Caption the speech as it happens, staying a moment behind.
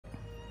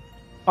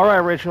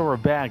Alright, Rachel, we're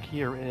back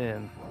here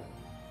in.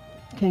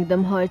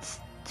 Kingdom Hearts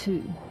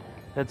 2.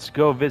 Let's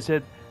go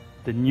visit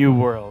the new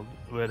world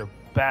with a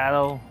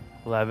battle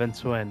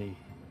 1120.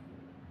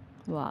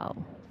 Wow.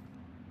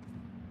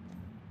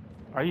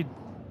 Are you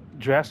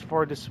dressed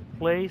for this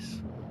place?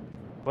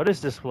 What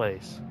is this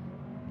place?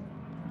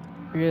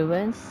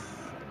 Ruins?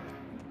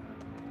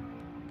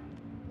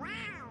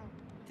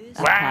 This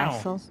A Wow!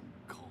 castle? is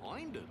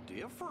kinda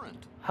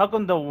different. How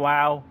come the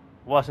WoW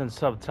wasn't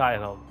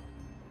subtitled?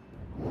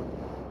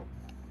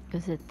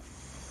 Because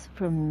it's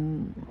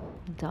from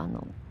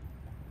Donald.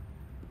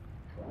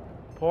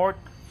 Port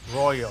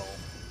Royal.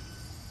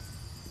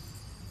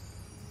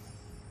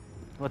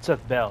 What's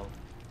that bell?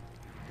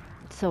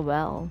 It's a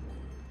well.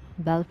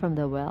 Bell from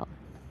the well.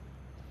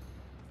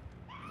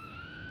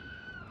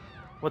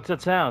 What's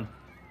that sound?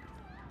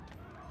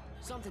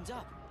 Something's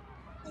up.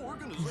 There's a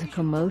Organization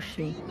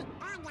commotion. 13.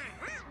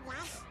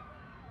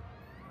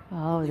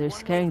 Oh, they're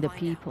scaring the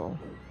people.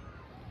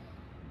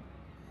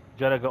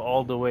 Gotta go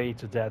all the way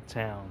to that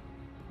town.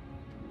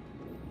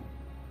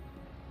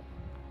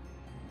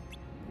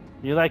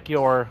 You like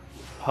your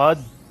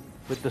HUD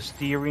with the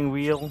steering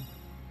wheel?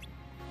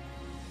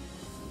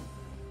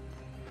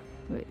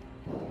 Wait.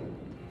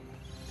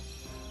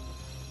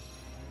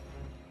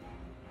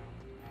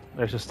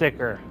 There's a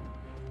sticker.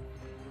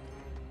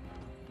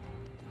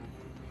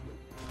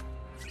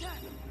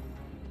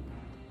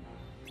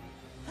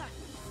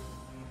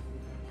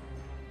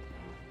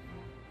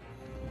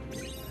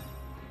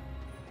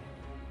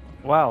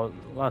 Wow,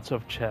 lots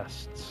of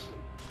chests.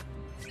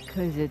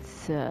 Because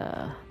it's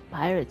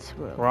Pirates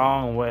World.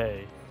 Wrong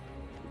way.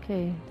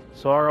 Okay.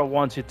 Sora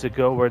wants you to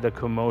go where the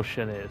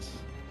commotion is.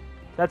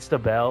 That's the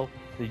bell.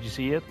 Did you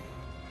see it?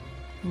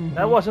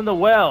 That wasn't the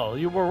well.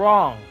 You were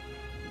wrong.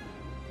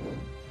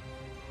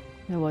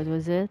 Now what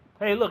was it?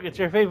 Hey, look, it's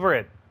your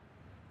favorite.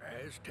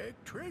 Aztec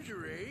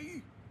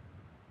treasury?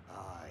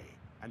 Aye,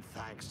 and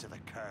thanks to the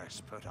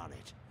curse put on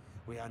it,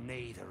 we are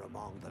neither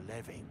among the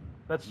living.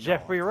 That's nor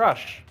Jeffrey the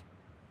Rush.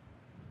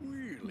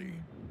 Really?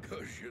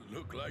 'Cause you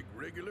look like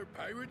regular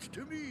pirates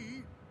to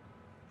me.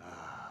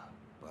 Ah,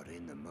 but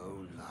in the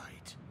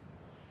moonlight.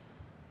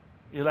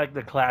 You like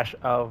the clash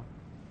of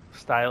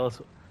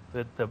styles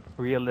with the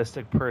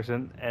realistic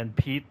person and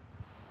Pete?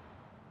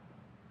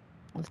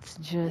 It's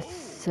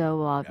just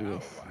so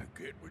obvious. Now I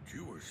get what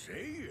you were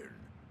saying.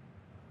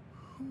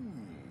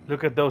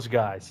 Look at those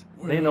guys.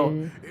 They know.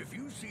 Really? If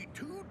you see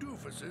two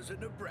doofuses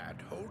and a brat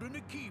holding a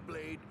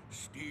keyblade,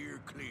 steer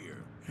clear.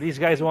 These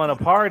guys They're want a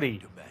gonna party.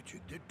 find a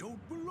magic that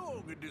don't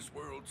belong in this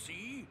world,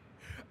 see?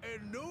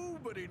 And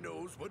nobody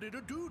knows what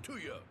it'll do to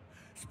you.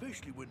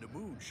 Especially when the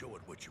moon's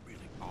showing what you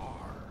really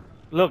are.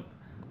 Look,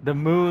 the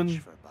Match moon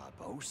for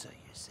Barbosa,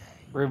 you say?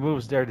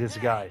 removes their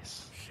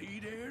disguise. See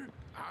there?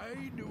 I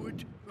knew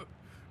it.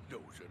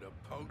 Those are the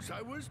punks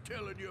I was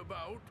telling you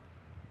about.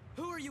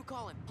 Who are you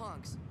calling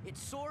punks?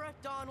 It's Sora,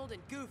 Donald,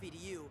 and Goofy to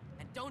you,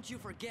 and don't you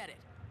forget it.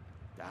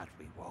 That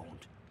we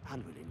won't.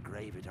 And we'll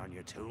engrave it on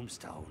your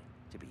tombstone,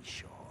 to be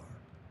sure.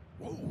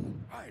 Whoa,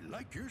 I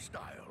like your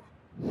style.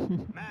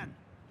 Men,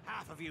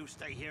 half of you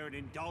stay here and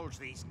indulge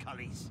these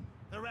cullies.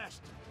 The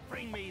rest,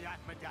 bring me that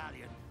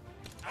medallion.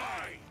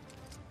 Aye.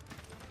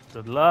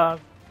 Good luck.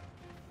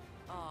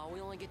 Aw, we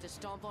only get to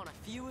stomp on a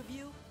few of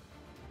you?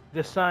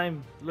 This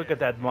time, look at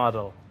that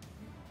model.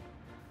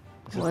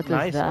 This What is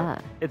nice.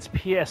 that? It's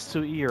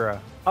PS2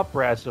 era.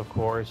 Upres, of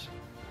course.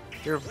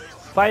 You're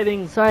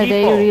fighting So are people.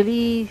 they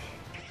really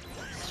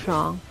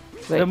strong?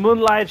 The Wait,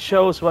 moonlight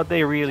shows what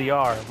they really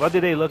are. What do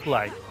they look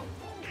like?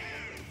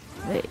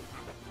 wait.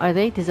 Are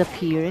they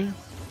disappearing?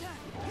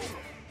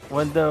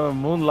 When the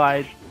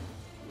moonlight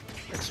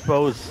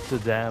exposed to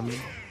them,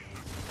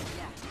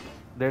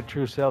 their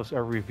true selves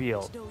are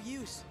revealed. It's no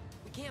use.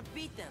 We can't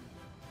beat them.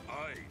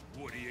 Aye,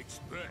 what do you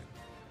expect?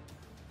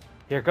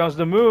 Here comes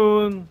the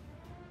moon.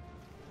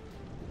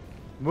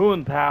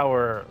 Moon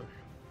power.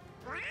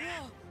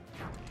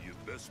 You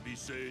best be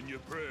saying your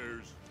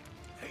prayers.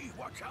 Hey,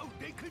 watch out,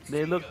 they could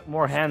They see look ya.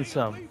 more Stay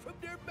handsome. away from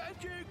their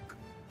magic.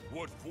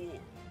 What for?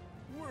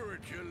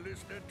 Weren't you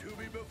listening to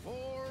me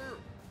before?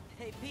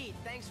 Hey, Pete,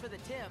 thanks for the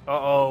tip.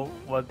 Uh-oh,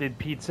 what did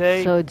Pete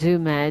say? So do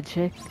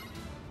magic.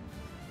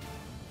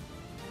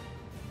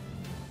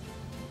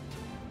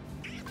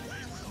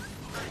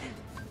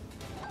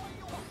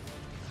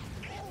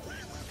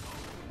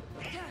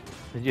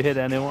 Did you hit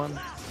anyone?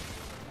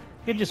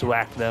 You just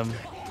whack them.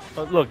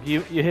 Oh, look,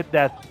 you hit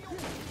that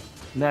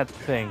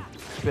thing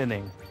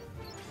spinning.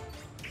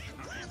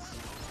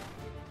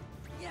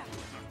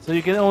 So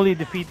you can only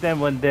defeat them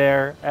when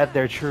they're at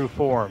their true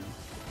form.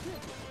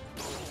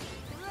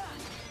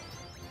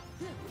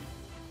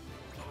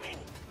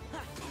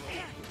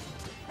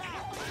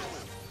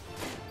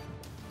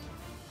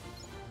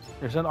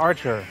 There's an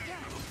archer.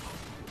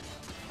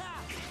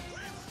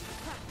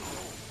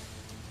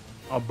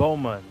 A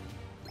bowman.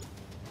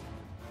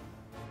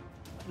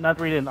 Not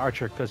really an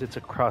archer because it's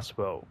a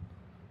crossbow.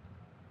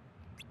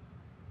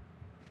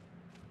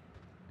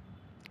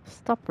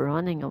 Stop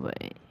running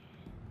away.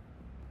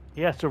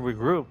 He has to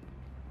regroup.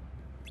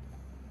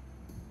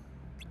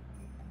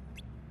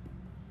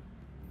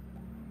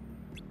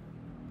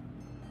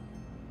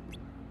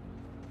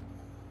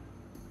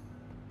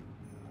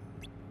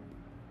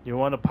 You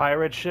want a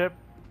pirate ship?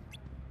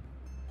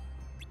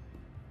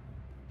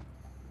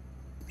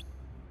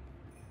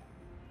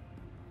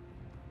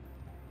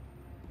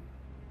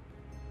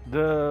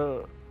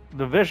 The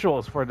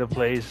visuals for the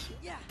place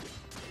Yeah.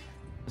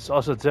 is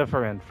also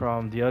different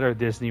from the other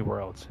Disney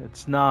worlds.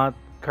 It's not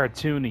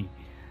cartoony.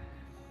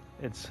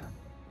 It's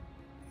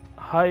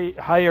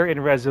higher in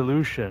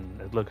resolution,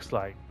 it looks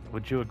like.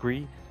 Would you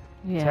agree?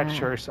 Yeah.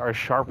 Textures are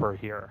sharper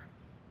here.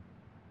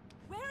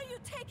 Where are you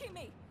taking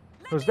me?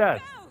 Let Who's me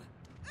that?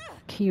 go!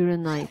 Keira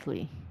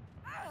Knightley.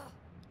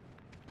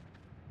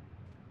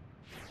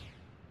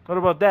 What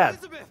about that?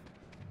 Elizabeth!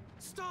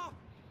 Stop!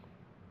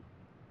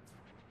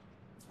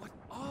 What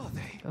are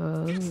they?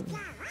 Oh,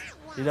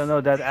 You don't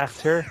know that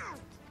actor?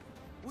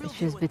 We'll it's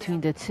deal just with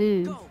between them. the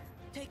two. Go.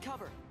 Take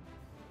cover.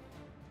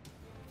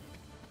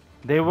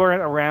 They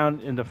weren't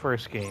around in the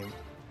first game.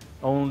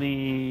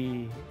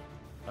 Only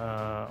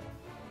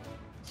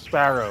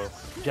Sparrow,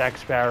 Jack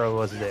Sparrow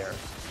was there.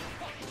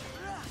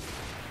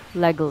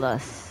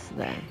 Legolas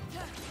then.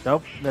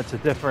 Nope, that's a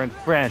different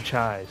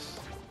franchise,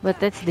 But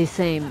that's the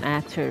same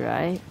actor,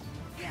 right?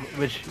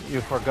 which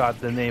you forgot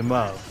the name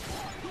of.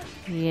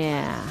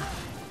 Yeah.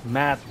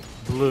 Matt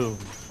Bloom.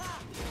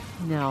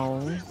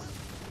 No.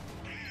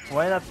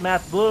 Why not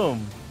Matt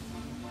Bloom?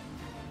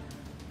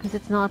 Because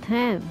it's not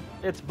him.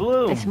 It's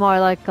Bloom. It's more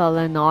like a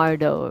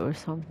Leonardo or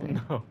something.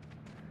 No.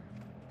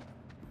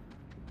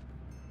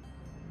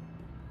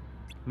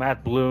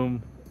 Matt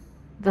Bloom.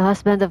 The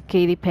husband of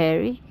Katy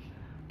Perry?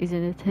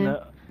 Isn't it him?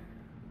 No,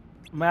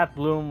 Matt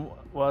Bloom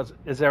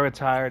is a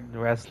retired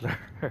wrestler.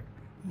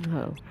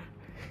 No.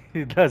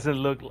 He doesn't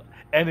look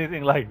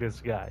anything like this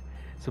guy.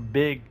 It's a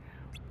big,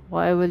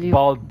 Why will you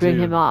bald bring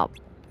dude. him up?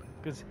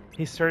 because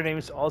his surname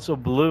is also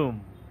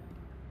Bloom.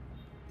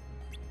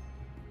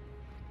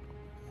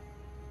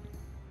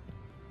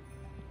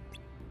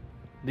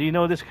 Do you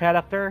know this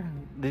character?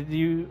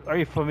 Are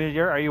you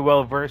familiar? Are you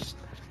well versed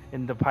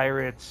in the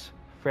Pirates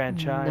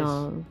franchise?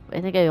 No.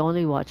 I think I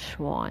only watched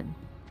one.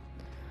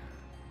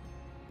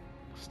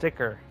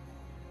 Sticker.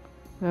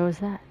 Where was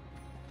that?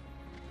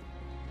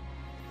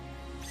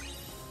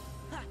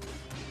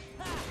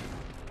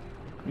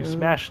 You Ooh.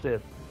 smashed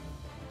it.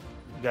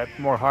 Got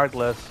more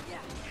heartless.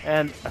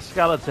 And a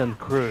skeleton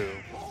crew.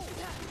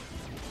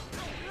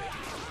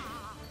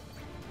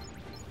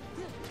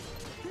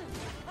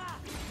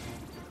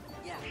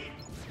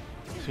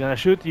 He's gonna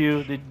shoot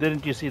you.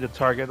 Didn't you see the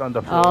target on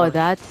the floor? Oh,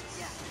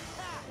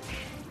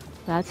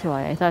 that's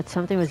why. I thought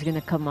something was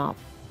gonna come up.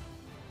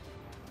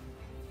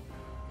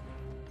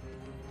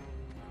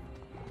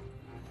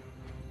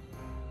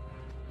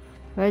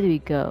 Where do we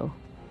go?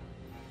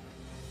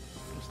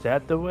 Is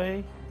that the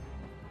way?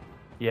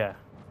 Yeah.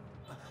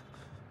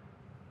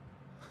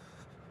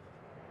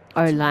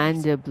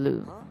 Orlando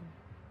Bloom.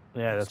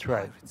 Yeah, that's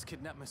right. Pirates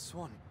kidnapped Miss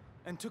Swan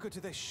and took her to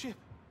their ship.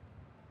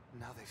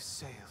 Now they've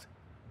sailed,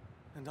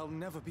 and I'll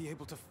never be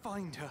able to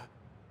find her.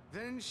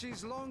 Then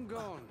she's long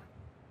gone.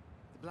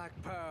 The Black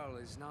Pearl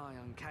is nigh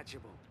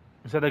uncatchable.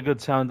 Is that a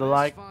good sound Best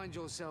alike? find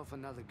yourself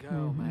another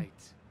girl, mate.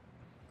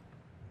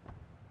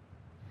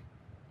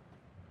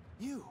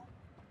 You?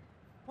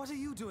 What are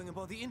you doing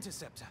aboard the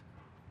Interceptor?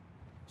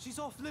 She's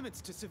off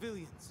limits to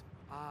civilians.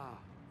 Ah,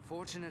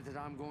 fortunate that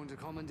I'm going to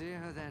commandeer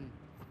her then.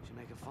 She'll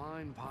make a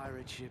fine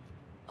pirate ship.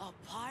 A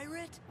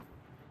pirate?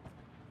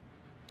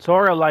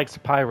 Sora likes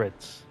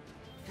pirates.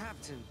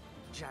 Captain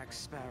Jack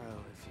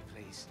Sparrow, if you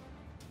please.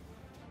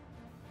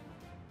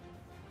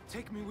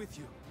 Take me with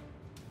you.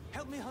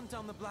 Help me hunt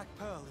down the Black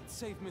Pearl and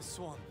save Miss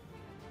Swan.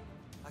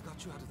 I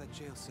got you out of that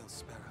jail cell,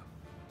 Sparrow.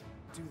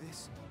 Do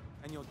this,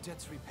 and your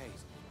debt's repaid.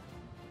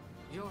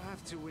 You'll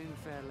have to win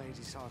fair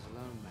lady's heart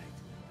alone, mate.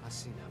 I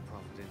see no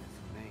profit in it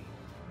for me.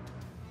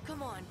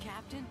 Come on,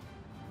 Captain.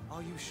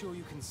 Are you sure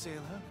you can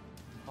sail her?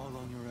 All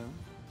on your own?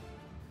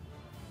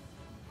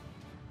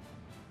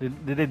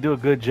 Did they do a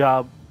good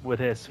job with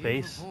his You have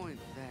a face? point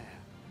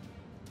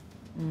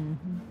there.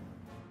 Mm-hmm.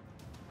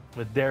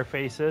 With their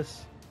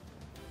faces?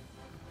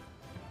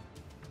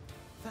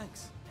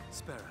 Thanks,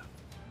 Sparrow.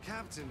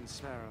 Captain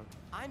Sparrow.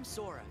 I'm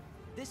Sora.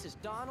 This is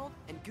Donald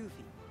and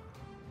Goofy.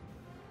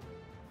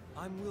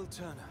 I'm Will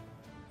Turner.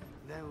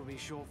 That will be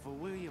short for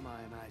William, I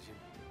imagine.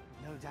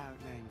 No doubt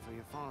name for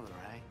your father,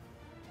 eh?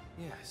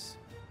 Yes.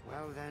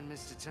 Well then,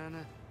 Mr.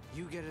 Turner,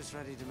 you get us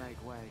ready to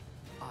make way.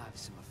 I have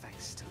some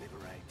effects to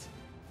liberate.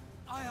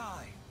 Aye,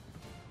 aye.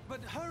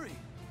 But hurry!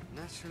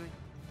 Naturally.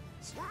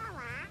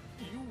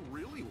 You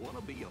really want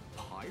to be a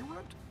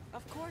pirate?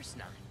 Of course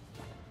not.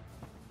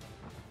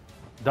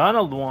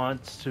 Donald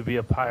wants to be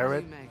a What do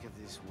pirate. you make of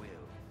this will?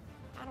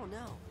 I don't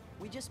know.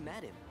 We just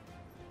met him.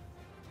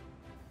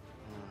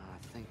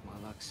 I think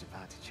my luck's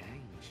about to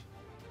change.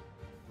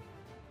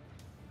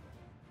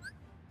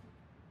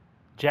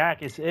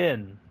 Jack is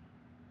in.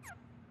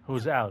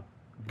 Who's out?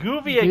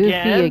 Goofy Goofy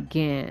again.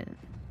 again.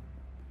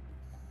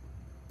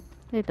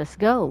 Let us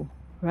go,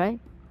 right?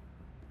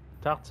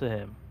 Talk to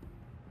him.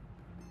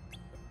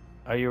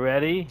 Are you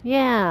ready?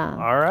 Yeah.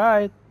 All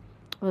right.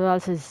 What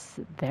else is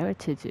there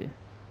to do?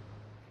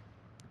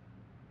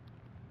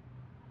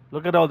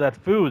 Look at all that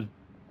food.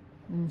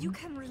 You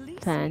can release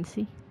me.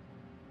 Fancy.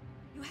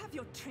 You have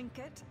your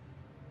trinket.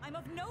 I'm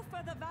of no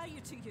further value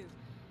to you.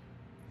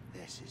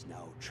 This is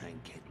no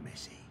trinket,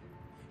 Missy.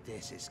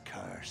 This is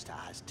cursed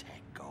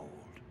Aztec gold.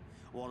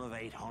 One of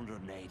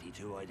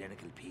 882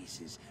 identical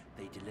pieces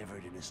they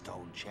delivered in a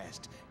stone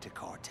chest to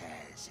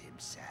Cortez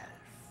himself.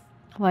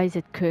 Why is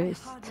it I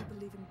cursed? hardly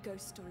believe in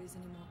ghost stories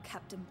anymore,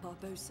 Captain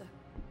Barbosa.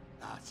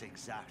 That's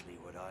exactly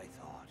what I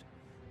thought.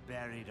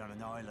 Buried on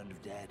an island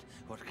of dead,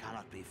 what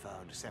cannot be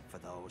found except for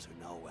those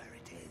who know where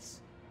it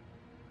is.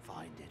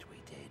 Find it we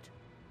did.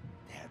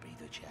 There be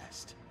the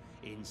chest.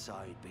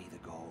 Inside be the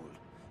gold.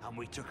 And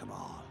we took 'em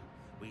all.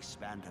 We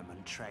spent 'em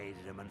and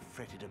traded 'em and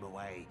fritted 'em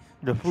away.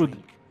 The for food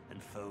drink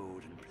and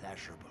food and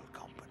pleasurable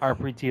company. are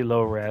pretty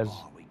low res. The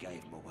more we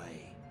gave 'em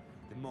away,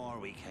 the more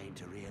we came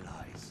to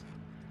realize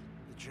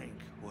the drink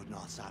would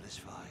not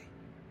satisfy,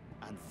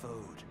 and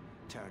food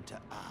turned to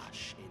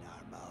ash in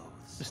our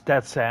mouths. Is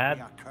that We sad?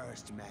 are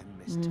cursed men,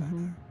 Miss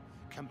Turner.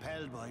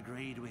 Compelled by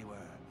greed we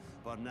were,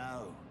 but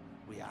now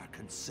we are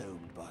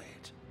consumed by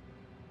it.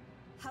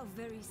 How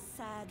very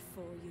sad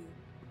for you.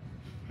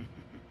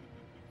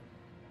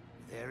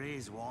 There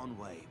is one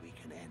way we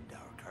can end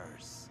our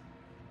curse.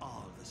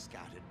 All the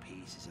scattered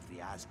pieces of the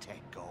Aztec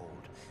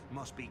gold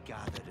must be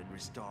gathered and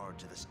restored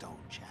to the stone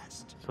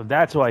chest. So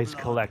that's why he's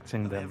Blood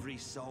collecting of them. Every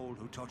soul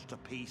who touched a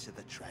piece of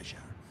the treasure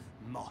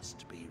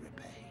must be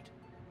repaid.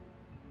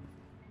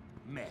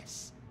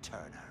 Miss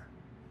Turner,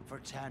 for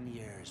 10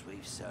 years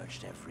we've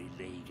searched every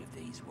league of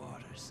these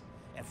waters,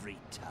 every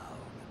town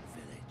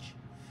and village,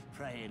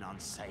 preying on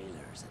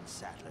sailors and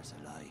settlers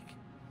alike.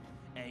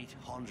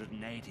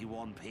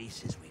 881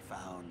 pieces we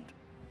found,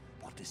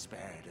 but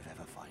despaired of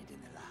ever finding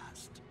the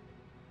last.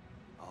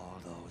 All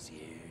those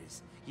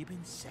years, you've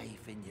been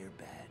safe in your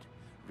bed,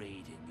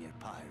 reading your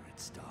pirate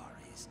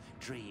stories,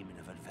 dreaming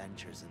of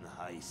adventures in the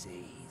high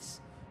seas.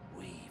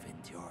 We've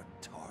endured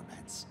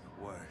torments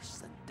worse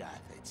than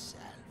death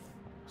itself.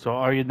 So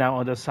are you now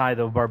on the side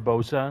of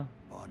Barbosa?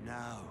 But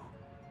now,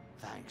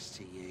 thanks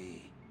to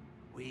ye,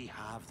 we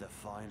have the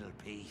final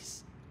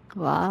piece.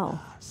 Wow.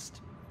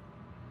 Last.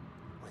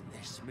 When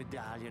this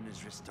medallion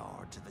is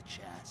restored to the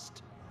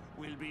chest,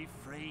 we'll be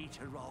free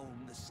to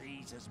roam the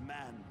seas as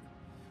men.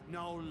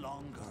 No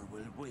longer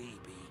will we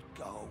be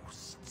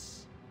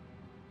ghosts.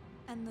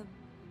 And the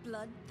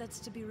blood that's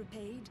to be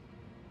repaid?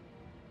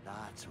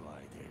 That's why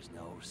there's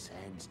no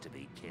sense to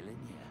be killing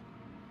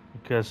you.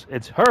 Because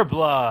it's her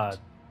blood.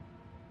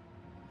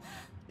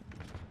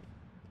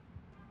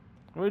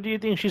 Where do you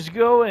think she's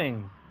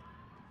going?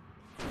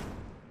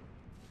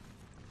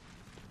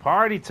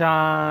 Party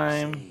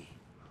time. See,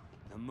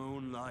 the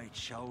moonlight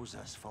shows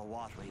us for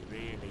what we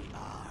really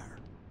are.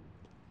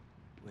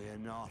 We are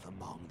not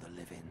among the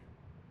living,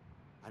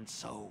 and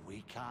so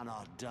we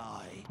cannot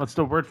die. What's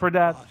the word for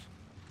that? But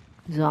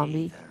Zombie.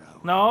 neither are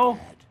we No.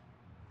 dead.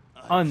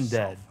 I've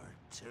Undead. suffered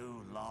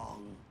too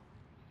long.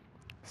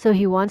 So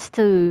he wants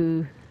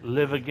to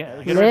Live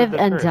again. Get rid of live the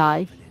and curse. die.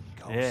 Living in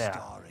ghost Yeah.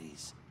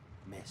 stories,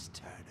 Miss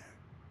Turner.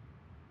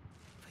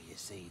 For you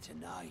see,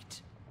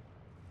 tonight,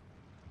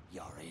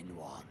 you're in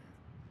one.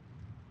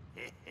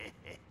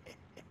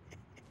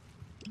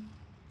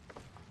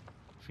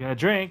 She's gonna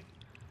drink.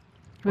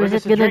 Where's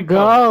does it the gonna drink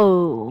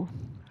go?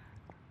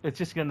 It's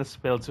just gonna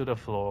spill to the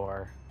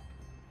floor.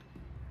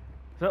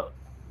 So,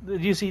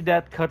 did you see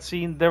that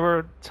cutscene? There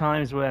were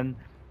times when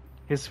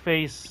his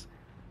face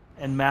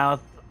and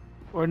mouth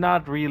were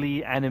not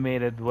really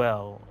animated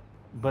well,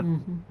 but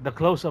the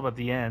close-up at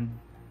the end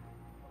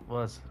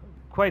was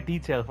quite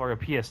detailed for a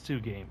PS2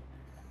 game.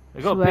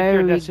 You go So pick where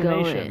your are we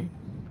destination. going?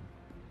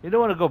 You don't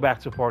want to go back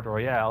to Port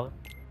Royale.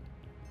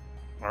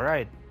 All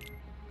right.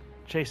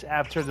 Chase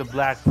after the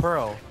Black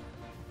Pearl.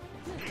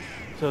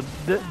 So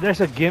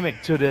there's a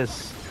gimmick to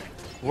this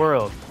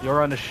world.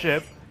 You're on a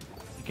ship.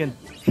 You can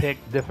pick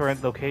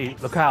different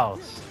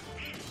locales.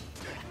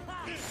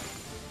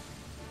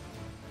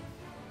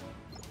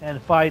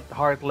 And fight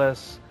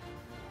Heartless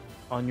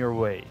on your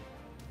way.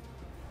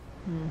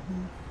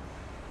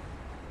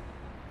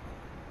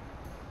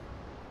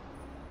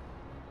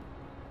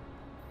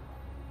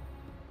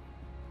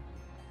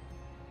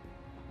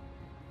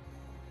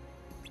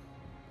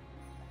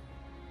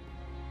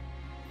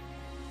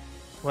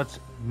 What's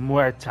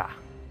muerta?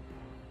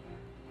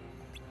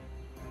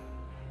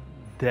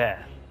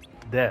 Death.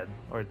 Dead.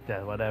 Or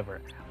dead,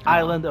 whatever.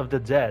 Island of the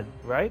Dead,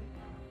 right?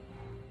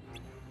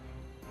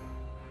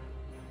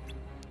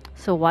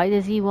 So why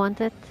does he want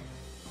it?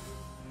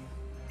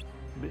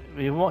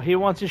 He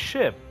wants his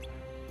ship.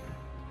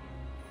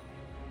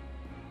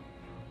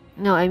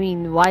 No, I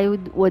mean, why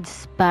would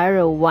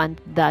Sparrow want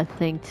that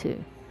thing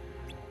too?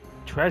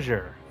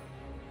 Treasure.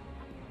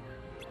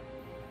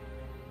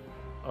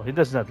 Oh, he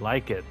does not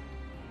like it.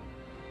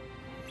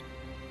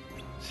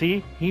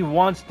 See? He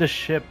wants the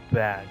ship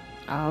back.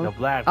 Oh, The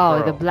Black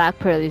oh, Pearl. the Black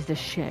Pearl is the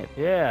ship.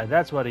 Yeah,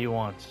 that's what he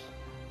wants.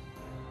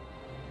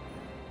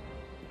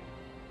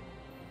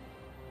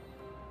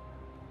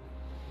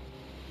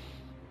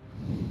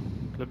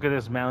 Look at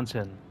this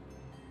mountain.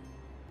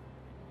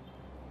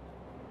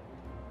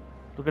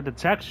 Look at the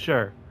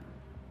texture.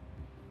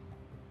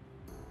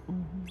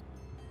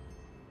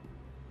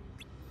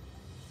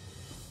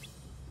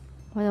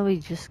 Why don't we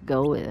just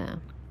go with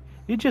them?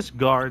 You just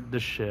guard the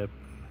ship.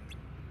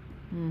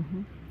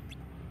 Mm-hmm.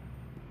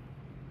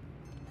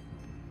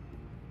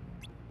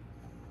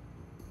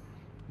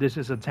 This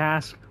is a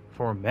task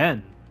for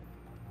men.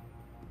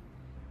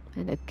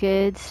 And the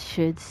kids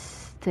should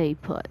stay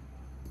put.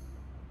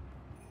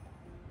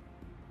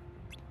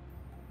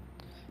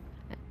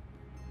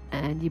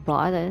 And you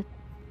bought it.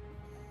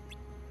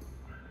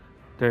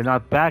 They're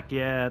not back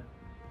yet.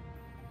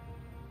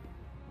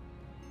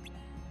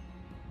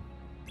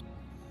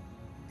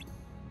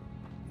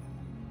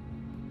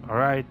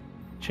 Alright,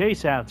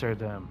 chase after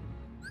them.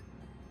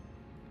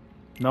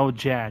 No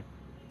Jack.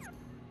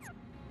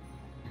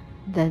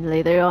 Then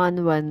later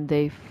on, when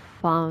they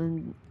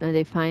find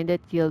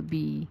it, you'll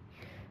be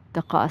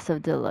the cause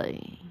of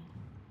delay.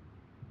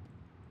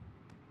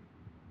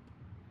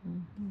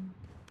 Mhm.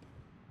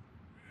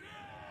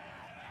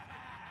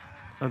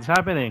 What's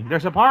happening?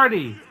 There's a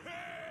party!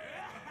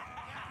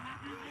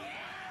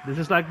 This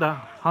is like the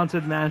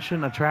Haunted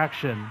Mansion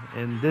attraction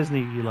in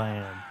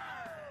Disneyland.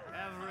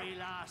 Every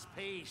last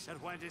piece that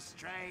went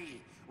astray,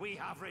 we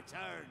have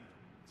returned,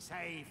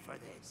 save for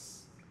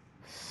this.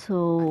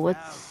 So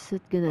what's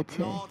it gonna The take?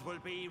 blood will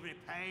be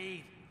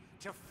repaid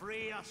to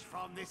free us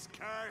from this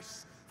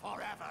curse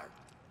forever.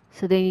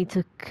 So they need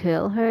to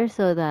kill her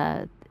so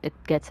that it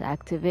gets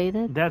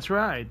activated? That's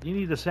right. You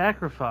need a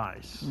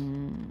sacrifice.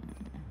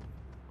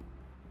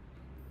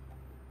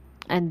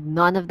 And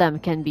none of them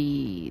can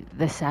be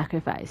the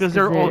sacrifice. Because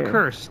they're all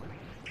cursed.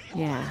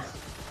 Yeah.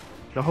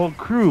 The whole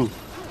crew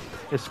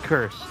is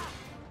cursed.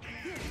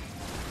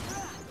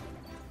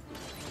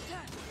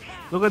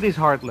 Look at these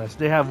Heartless.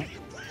 They have...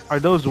 Are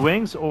those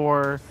wings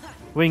or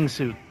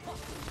wingsuit?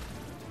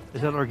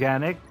 Is that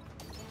organic?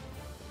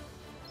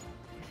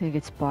 I think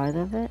it's part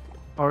of it.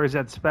 Or is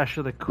that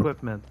special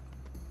equipment?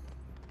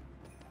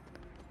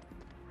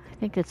 I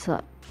think it's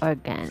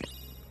organic.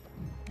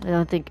 I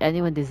don't think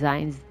anyone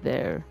designs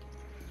their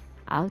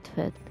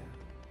outfit.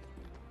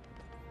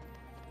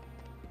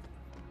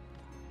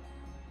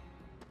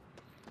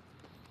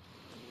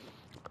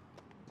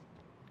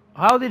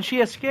 How did she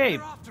escape?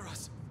 They're after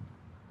us.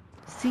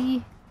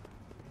 See?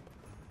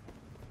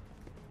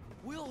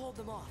 We'll hold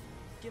them off.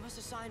 Give us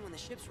a sign when the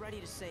ship's ready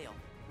to sail.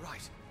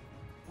 Right.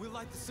 We'll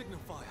light the signal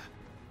fire.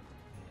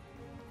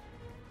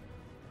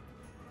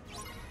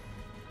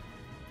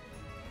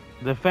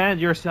 Defend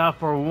yourself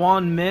for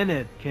 1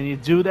 minute. Can you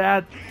do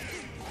that?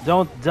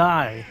 Don't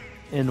die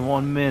in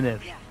 1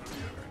 minute.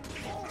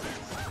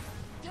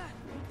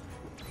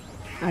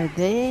 Are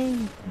they?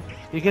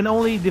 You can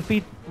only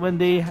defeat when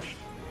they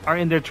are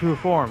in their true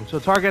form. So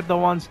target the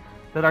ones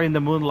that are in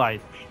the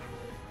moonlight.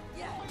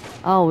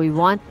 Oh,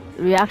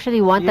 we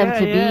actually want them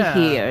to Yeah. be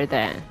here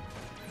then.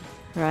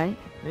 Right?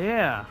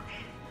 Yeah.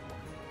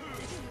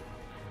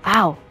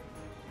 Ow!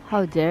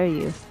 How dare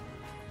you?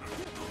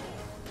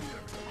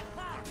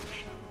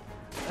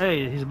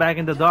 Hey, he's back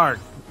in the dark.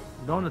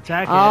 Don't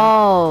attack him.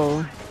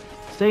 Oh,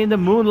 Stay in the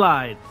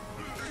moonlight.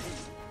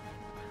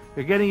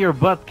 You're getting your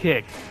butt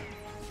kicked.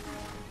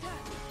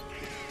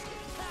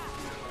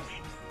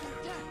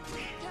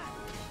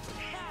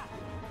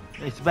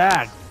 It's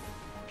back.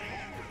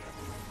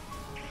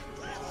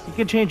 You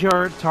can change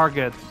your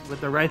target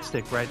with the right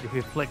stick, right? If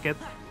you flick it,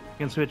 you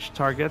can switch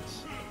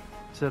targets.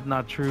 Is that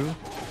not true?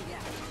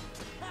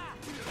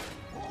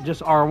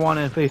 Just R1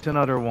 and face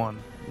another one.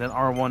 Then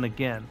R1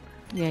 again.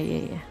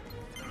 yeah.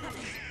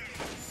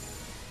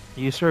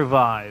 You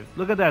survive.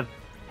 Look at that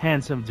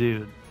handsome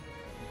dude.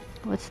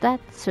 What's that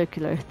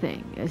circular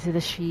thing? Is it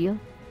a shield?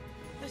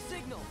 The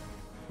signal!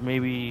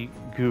 Maybe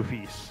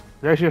Goofy's.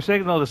 There's your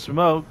signal to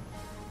smoke.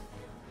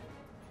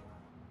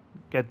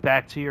 Get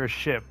back to your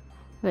ship.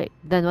 Wait,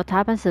 then what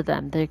happens to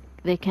them?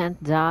 They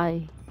can't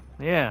die.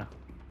 Yeah.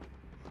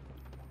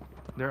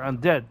 They're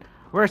undead.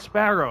 Where's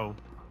Sparrow?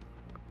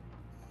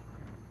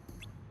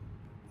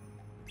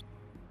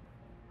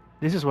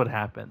 This is what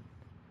happened.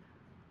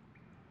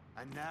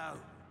 And now,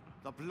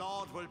 the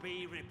blood will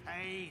be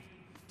repaid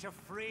to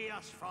free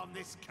us from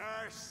this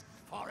curse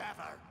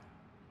forever.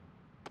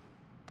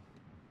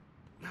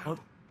 No, Oh.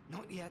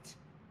 not yet.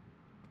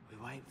 We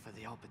wait for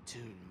the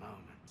opportune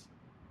moment.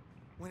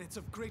 When it's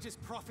of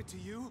greatest profit to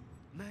you?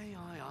 May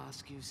I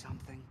ask you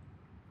something?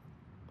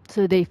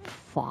 So they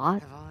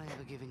fought? Have I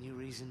ever given you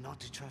reason not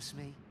to trust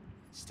me?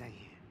 Stay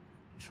here.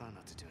 Try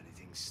not to do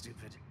anything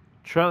stupid.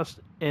 Trust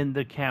in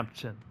the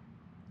captain.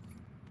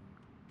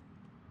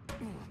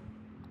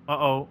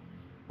 Uh-oh.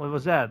 What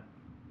was that?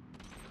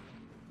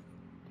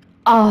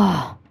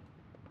 Oh,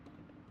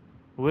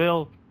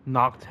 Will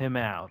knocked him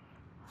out.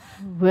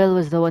 Will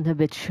was the one who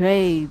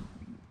betrayed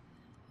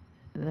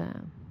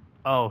them.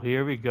 Oh,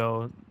 here we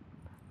go.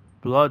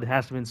 Blood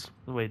has been...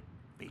 Wait.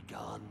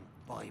 Begun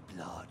by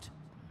blood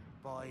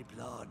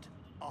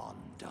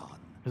undone.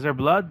 Is there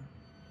blood?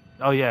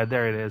 Oh yeah,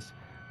 there it is.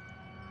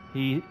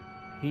 He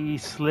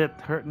slit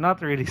her,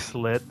 not really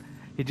slit.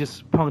 He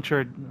just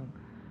punctured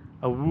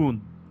a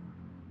wound.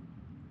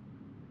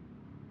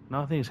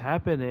 Nothing's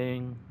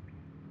happening.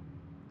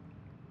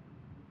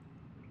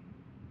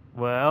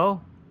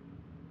 Well,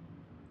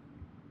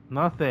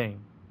 Nothing.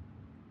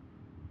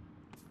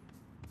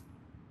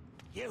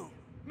 You,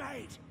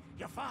 mate,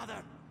 your father,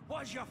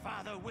 was your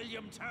father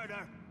William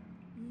Turner?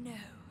 No.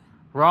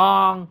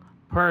 Wrong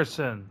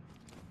person.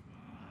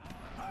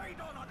 I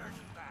don't understand.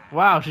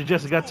 Wow, she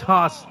just got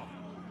tossed.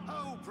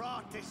 Who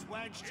brought this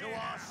wench to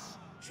us?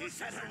 She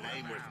said her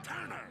name was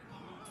Turner.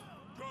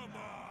 Come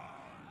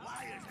on.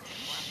 Why is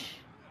it?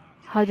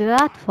 How did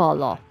that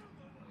fall off?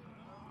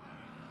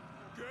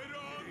 Get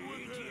on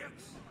with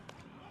it.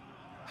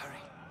 Hurry.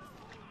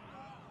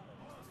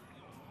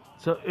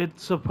 So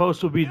it's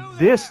supposed to be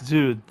this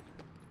dude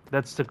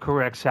that's the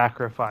correct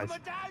sacrifice.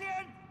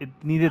 Medallion! It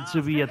needed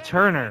to be a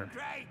Turner.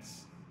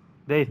 Greats.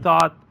 They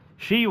thought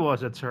she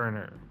was a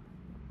Turner.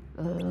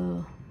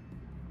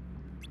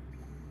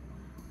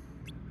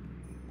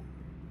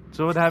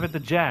 So what happened to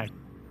Jack?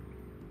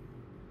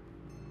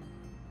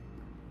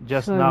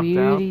 Just So knocked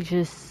really out?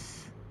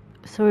 just...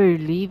 So we're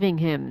leaving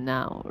him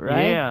now,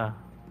 right? Yeah.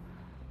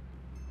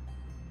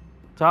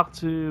 Talk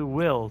to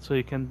Will so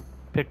you can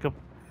pick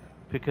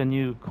a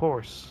new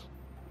course.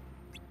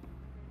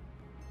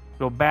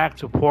 Go back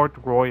to Port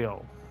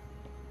Royal.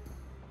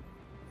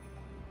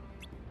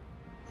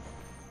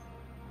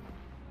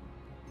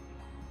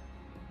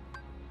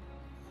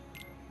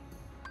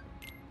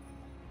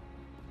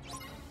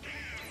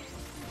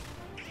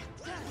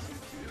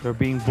 They're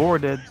being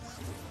boarded.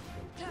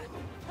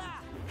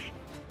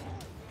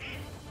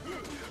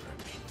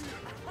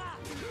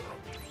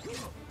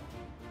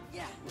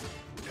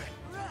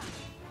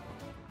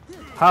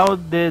 How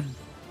did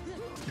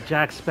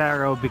Jack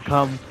Sparrow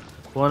become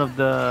one of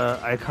the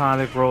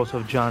iconic roles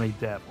of Johnny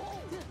Depp?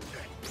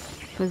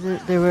 Because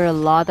there were a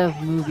lot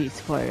of movies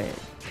for it.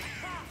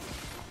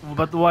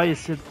 But why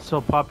is it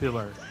so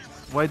popular?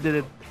 Why did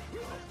it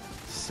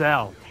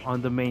sell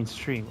on the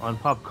mainstream, on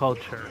pop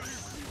culture?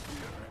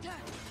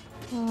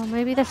 Well,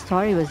 maybe the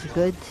story was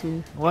good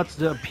too. What's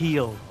the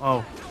appeal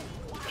of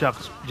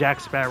Jack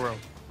Sparrow?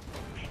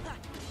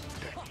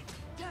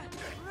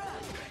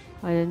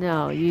 I don't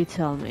know, you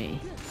tell me.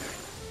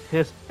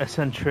 His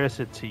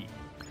eccentricity,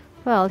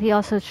 Well, he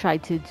also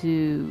tried to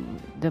do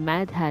the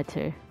Mad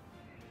Hatter,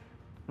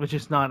 which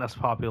is not as Is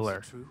popular.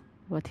 it true?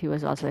 but he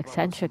was also Why was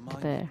eccentric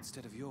mine there.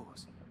 instead of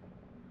yours?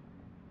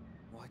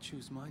 Why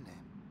choose my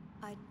name?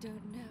 I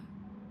don't know.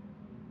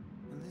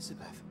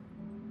 Elizabeth,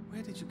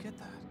 where did you get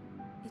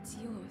that? It's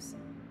yours.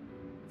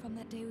 From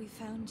that day we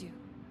found you,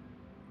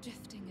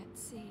 drifting at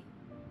sea.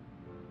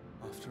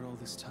 After all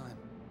this time,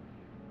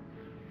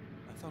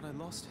 I thought I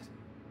lost it.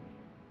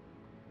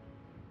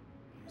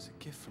 It was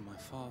a gift from my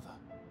father.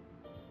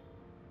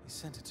 He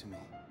sent it to me.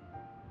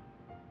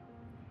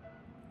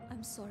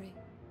 I'm sorry.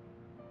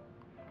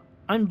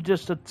 I'm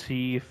just a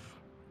thief.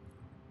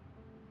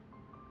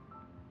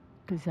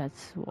 Because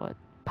that's what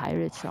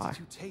pirates Why are. did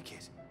you take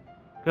it?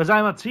 Because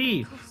I'm a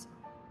thief. Because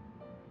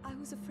I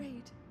was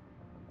afraid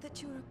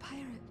that you were a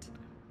pirate.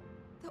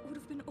 That would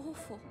have been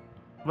awful.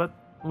 But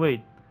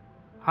wait,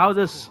 how Of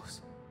does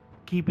course.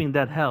 keeping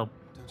that help?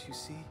 Don't you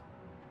see?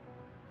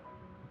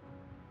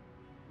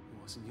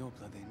 It wasn't your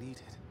blood they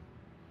needed.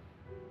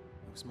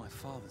 It was my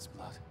father's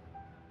blood.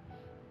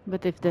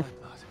 But if My the...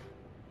 blood.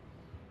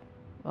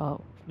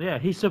 Oh. Yeah,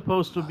 he's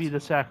supposed to be the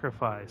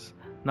sacrifice,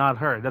 not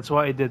her. That's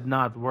why it did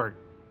not work.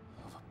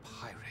 Of a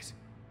pirate.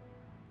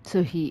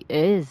 So he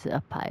is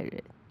a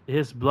pirate.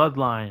 His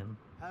bloodline.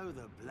 How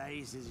the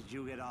blazes did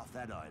you get off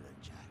that island,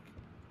 Jack?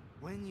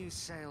 When you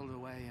sailed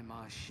away in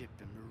my ship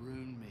and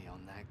marooned me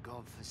on that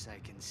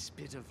godforsaken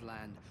spit of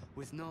land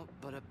with naught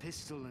but a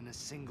pistol and a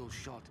single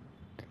shot,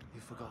 you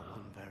forgot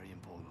one very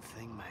important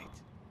thing, mate.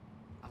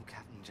 I'm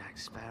Captain Jack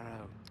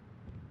Sparrow.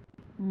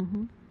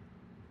 Mm-hmm.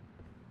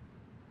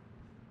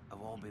 I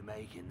won't be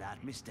making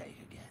that mistake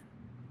again.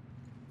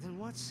 Then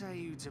what say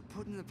you to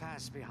putting the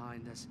past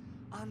behind us,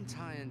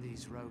 untying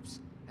these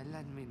ropes, and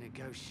letting me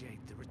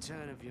negotiate the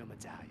return of your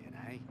medallion,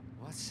 eh?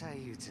 What say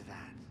you to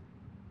that?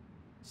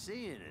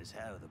 Seeing as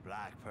how the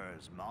Black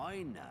Pearl's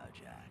mine now,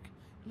 Jack,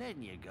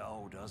 letting you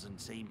go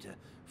doesn't seem to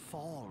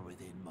fall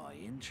within my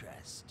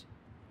interest.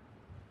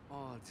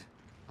 Odd.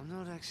 I'm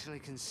not actually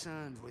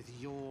concerned with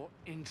your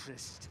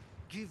interest.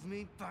 Give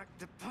me back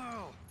the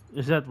pearl!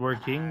 Is that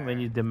working when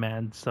you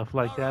demand stuff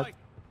like that?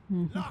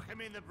 Mm-hmm. Lock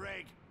him in the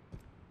brig.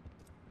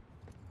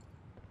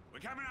 We're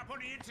coming up on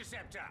the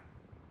interceptor.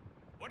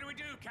 What do we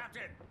do,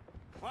 Captain?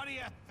 What do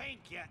you think,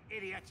 you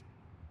idiot?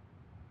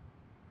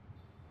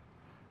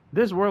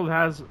 This world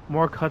has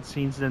more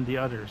cutscenes than the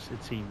others,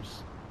 it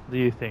seems. Do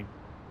you think?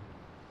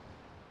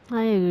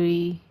 I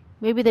agree.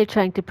 Maybe they're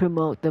trying to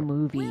promote the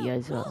movie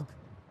as well.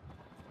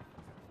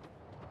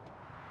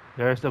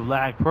 There's the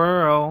Black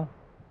Pearl.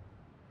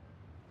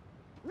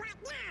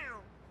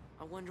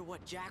 I wonder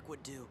what Jack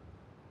would do.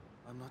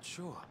 I'm not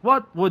sure.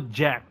 What would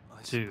Jack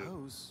I do?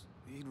 suppose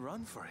he'd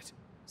run for it.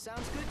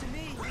 Sounds good to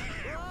me.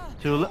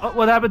 Ah!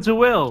 What happened to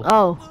Will?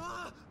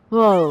 Oh.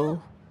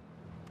 Whoa.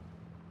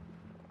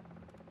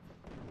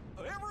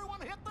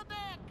 Everyone hit the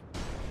deck!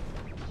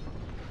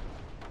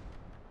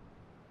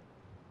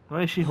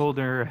 Why is she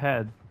holding her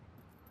head?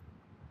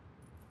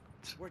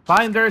 We're just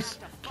Finders,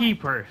 gonna have to fight.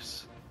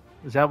 keepers.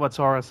 Is that what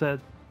Sora said?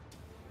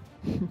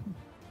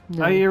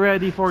 No. Are you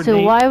ready for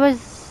So why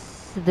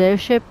was their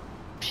ship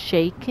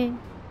shaking?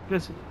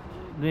 Because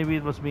maybe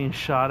it was being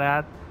shot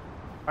at.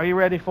 Are you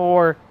ready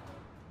for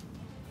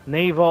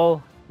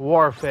naval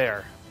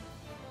warfare?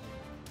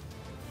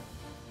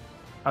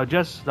 Oh,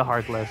 just the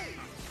Heartless.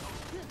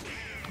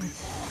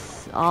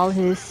 It's all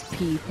his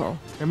people.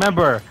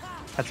 Remember,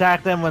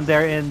 attack them when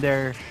they're in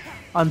their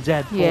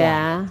undead form.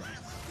 Yeah.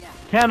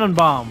 Cannon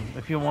bomb,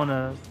 if you want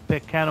to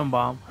pick cannon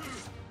bomb.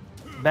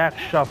 Back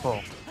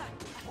shuffle.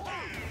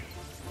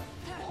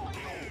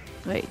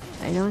 Wait,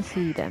 I don't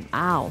see them.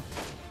 Ow.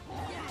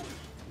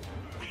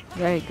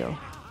 There you go.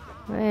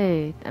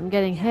 Wait, I'm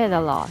getting hit a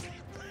lot.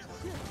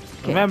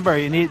 Okay. Remember,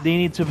 they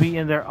need to be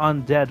in their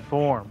undead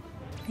form.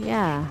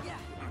 Yeah.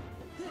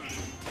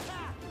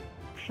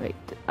 Wait,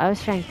 I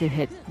was trying to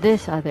hit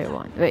this other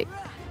one. Wait,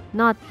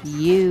 not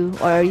you.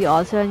 Or are you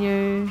also on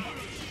your...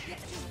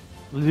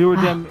 Lure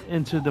them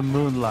into the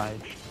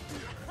moonlight.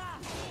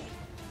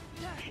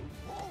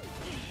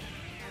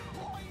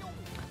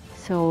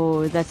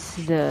 So that's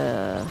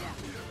the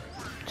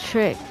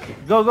trick.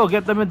 Go,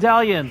 get the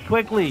medallion,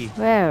 quickly.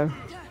 Where?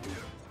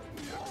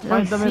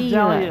 Find the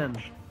medallion.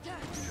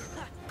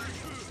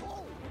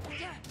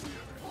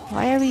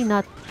 Why are we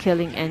not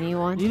killing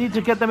anyone? You need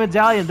to get the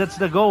medallion, that's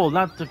the goal,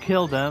 not to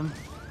kill them.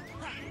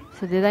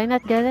 So did I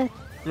not get it?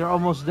 You're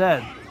almost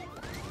dead.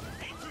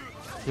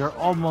 You're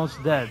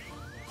almost dead.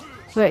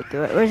 Wait,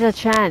 where's the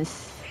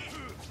chance?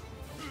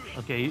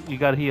 Okay, you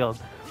got healed.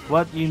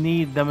 What you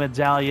need the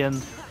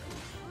medallion.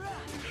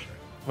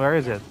 Where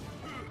is it?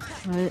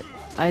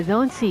 I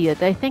don't see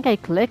it. I think I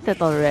clicked it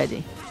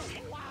already.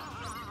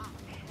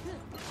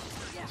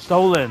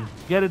 Stolen.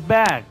 Get it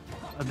back.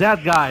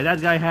 That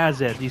guy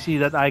has it. You see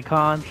that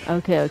icon?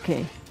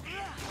 Okay.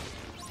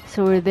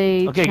 So were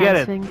they Okay, get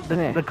it.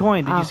 transferring- The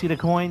coin. Did Oh. you see the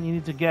coin? You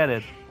need to get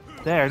it.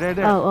 There.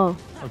 Oh.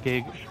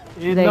 Okay.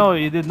 No,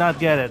 you did not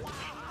get it.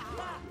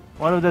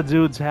 One of the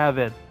dudes have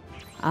it.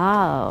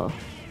 Oh.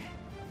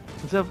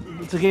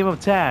 It's a game of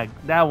tag.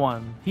 That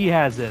one. He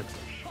has it.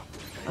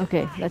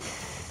 Okay,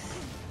 let's...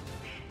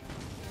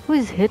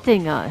 Who's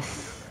hitting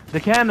us? The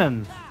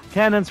cannon.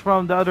 Cannons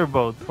from the other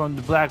boat, from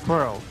the Black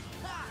Pearl.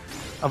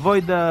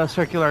 Avoid the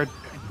circular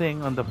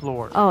thing on the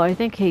floor. Oh, I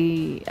think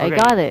I Okay,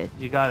 got it.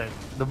 You got it.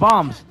 The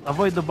bombs.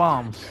 Avoid the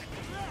bombs.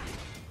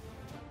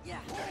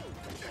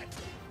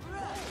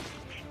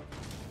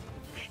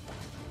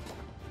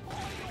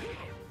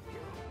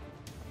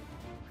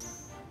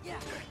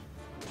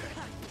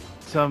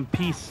 Some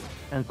peace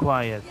and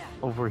quiet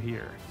over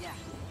here.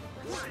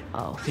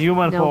 Oh.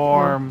 Human No,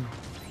 form.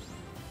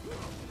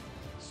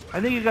 I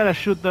think you gotta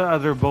shoot the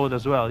other boat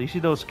as well. You see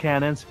those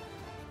cannons?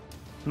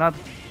 Not,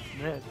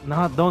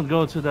 don't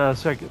go to the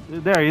circuit.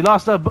 There, you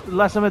lost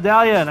a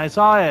medallion. I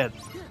saw it.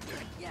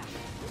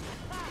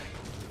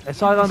 I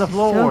saw it on the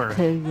floor. So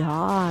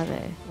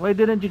chaotic. Why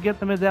didn't you get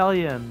the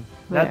medallion?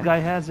 Where? That guy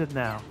has it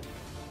now.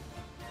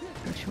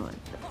 Which one?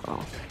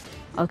 Oh.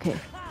 Okay.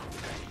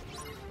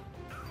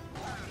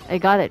 I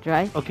got it,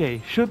 right?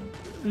 Okay,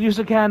 use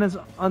the cannons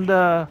on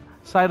the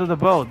side of the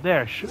boat.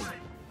 There,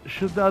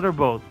 shoot the other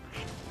boat.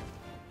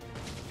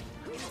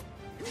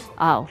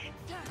 Ow.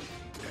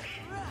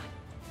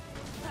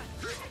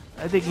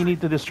 I think you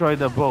need to destroy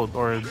the boat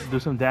or do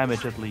some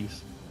damage at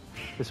least.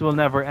 This will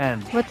never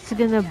end. What's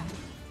gonna...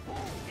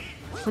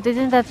 But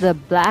isn't that the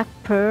Black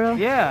Pearl?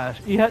 Yeah,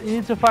 you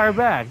need to fire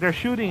back. They're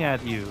shooting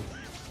at you.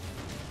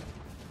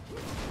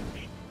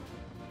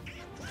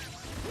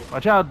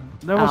 Watch out,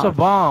 there was a Ouch.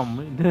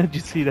 bomb. Didn't you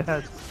see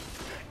that?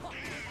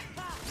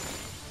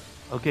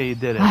 Okay, you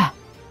did it.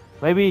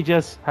 Maybe you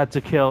just had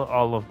to kill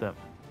all of them.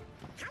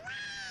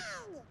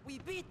 We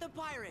beat the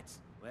pirates.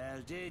 Well,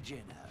 did you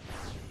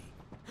know?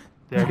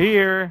 They're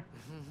here.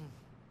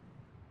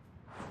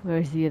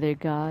 Where's the other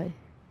guy?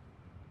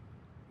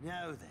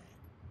 Now then,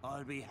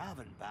 I'll be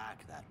having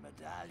back that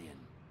medallion.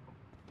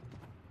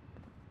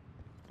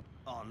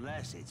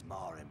 Unless it's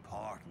more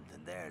important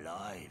than their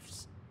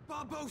lives.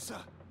 Barbosa!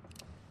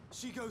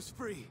 She goes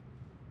free.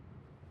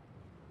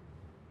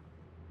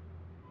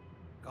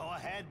 Go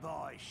ahead,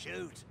 boy,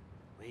 shoot.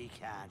 We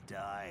can't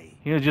die.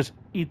 He'll just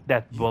eat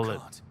that You bullet.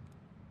 can't.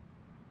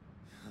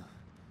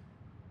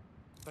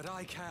 But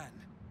I can.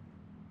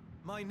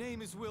 My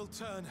name is Will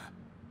Turner.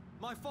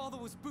 My father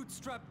was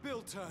Bootstrap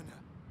Bill Turner.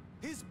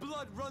 His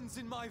blood runs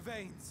in my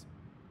veins.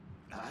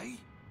 Aye?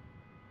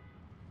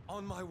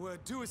 On my word,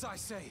 do as I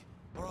say,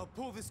 or I'll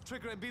pull this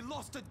trigger and be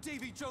lost at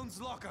Davy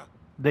Jones' locker.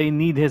 They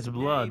need his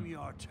blood. Name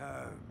your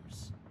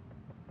terms,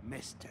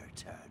 Mr.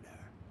 Turner.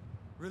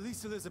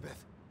 Release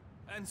Elizabeth,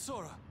 and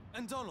Sora,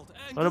 and Donald,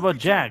 and What about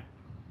Goofy Jack?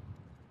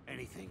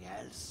 Anything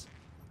else?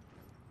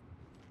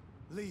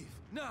 too. Leave,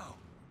 now!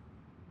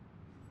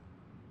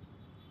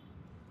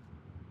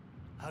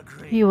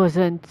 Agreed. He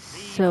wasn't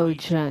so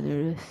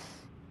generous.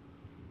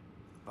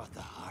 But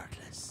the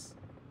Heartless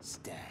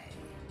stay.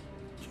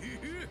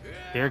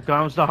 Here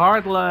comes the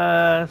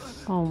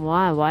Heartless. Oh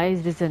my, why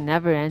is this a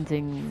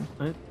never-ending...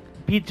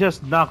 Pete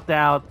just knocked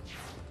out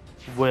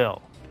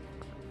Will.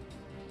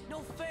 No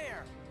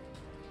fair.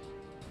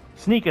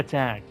 Sneak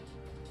attack.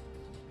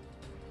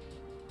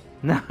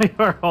 Now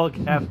you're all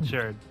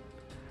captured.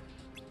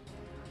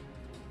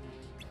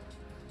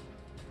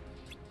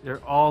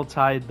 You're all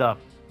tied up.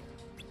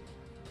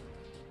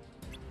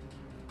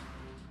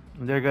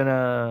 They're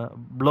gonna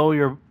blow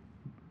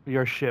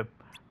your ship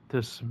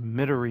to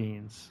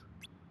smithereens.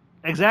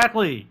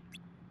 Exactly.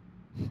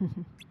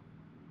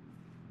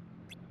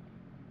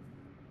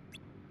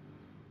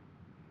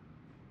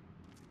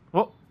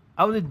 Well,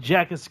 how did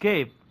Jack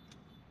escape?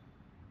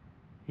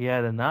 He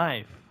had a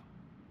knife.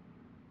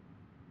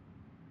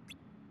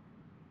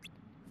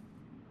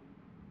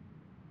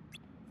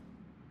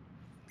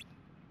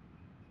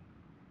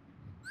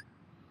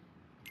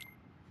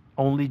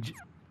 Only,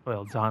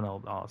 well,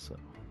 Donald also.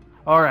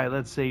 All right,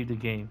 let's save the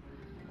game.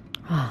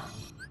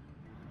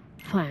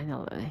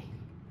 Finally.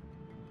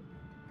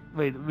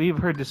 Wait, we've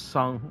heard this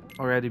song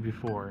already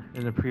before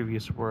in the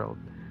previous world.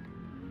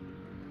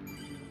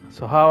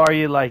 So how are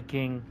you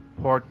liking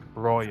Port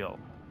Royal?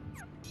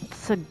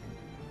 It's a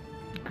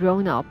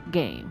grown-up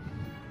game.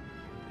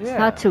 It's Yeah,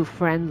 not too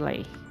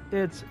friendly.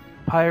 it's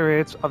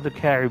Pirates of the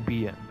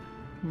Caribbean.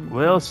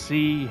 We'll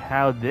see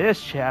how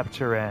this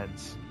chapter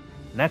ends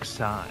next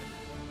time.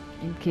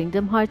 In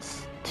Kingdom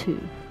Hearts 2.